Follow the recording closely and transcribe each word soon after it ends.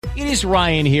It is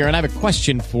Ryan here, and I have a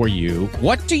question for you.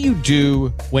 What do you do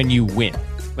when you win?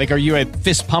 Like, are you a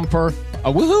fist pumper,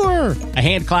 a woohooer, a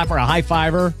hand clapper, a high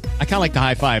fiver? I kind of like the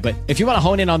high five, but if you want to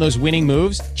hone in on those winning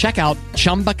moves, check out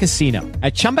Chumba Casino.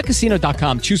 At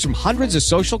ChumbaCasino.com, choose from hundreds of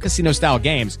social casino-style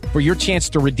games for your chance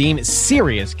to redeem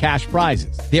serious cash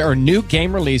prizes. There are new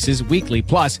game releases weekly,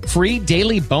 plus free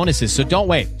daily bonuses, so don't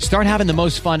wait. Start having the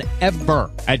most fun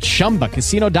ever at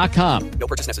ChumbaCasino.com. No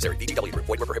purchase necessary. VGW. Void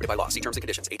where prohibited by law. See terms and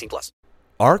conditions. 18+.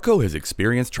 Arco has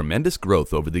experienced tremendous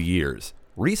growth over the years.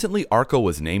 Recently, Arco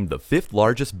was named the 5th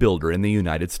largest builder in the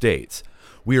United States.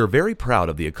 We are very proud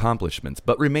of the accomplishments,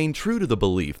 but remain true to the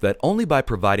belief that only by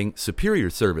providing superior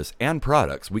service and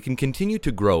products we can continue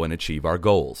to grow and achieve our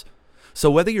goals. So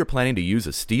whether you're planning to use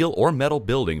a steel or metal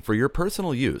building for your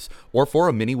personal use, or for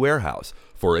a mini warehouse,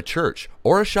 for a church,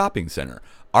 or a shopping center,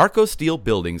 Arco Steel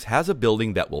Buildings has a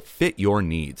building that will fit your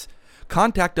needs.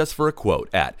 Contact us for a quote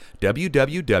at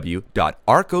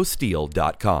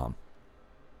www.arcosteel.com.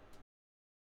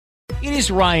 It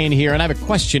is Ryan here, and I have a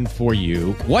question for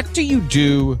you. What do you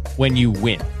do when you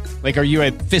win? Like, are you a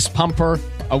fist pumper,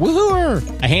 a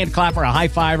woohooer, a hand clapper, a high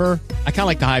fiver? I kind of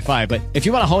like the high five, but if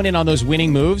you want to hone in on those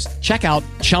winning moves, check out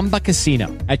Chumba Casino.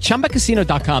 At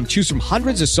ChumbaCasino.com, choose from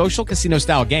hundreds of social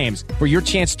casino-style games for your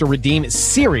chance to redeem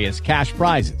serious cash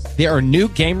prizes. There are new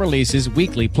game releases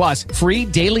weekly, plus free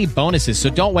daily bonuses, so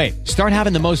don't wait. Start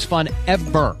having the most fun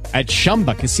ever at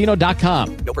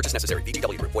ChumbaCasino.com. No purchase necessary.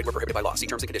 VGW. Void where prohibited by law. See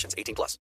terms and conditions. 18+.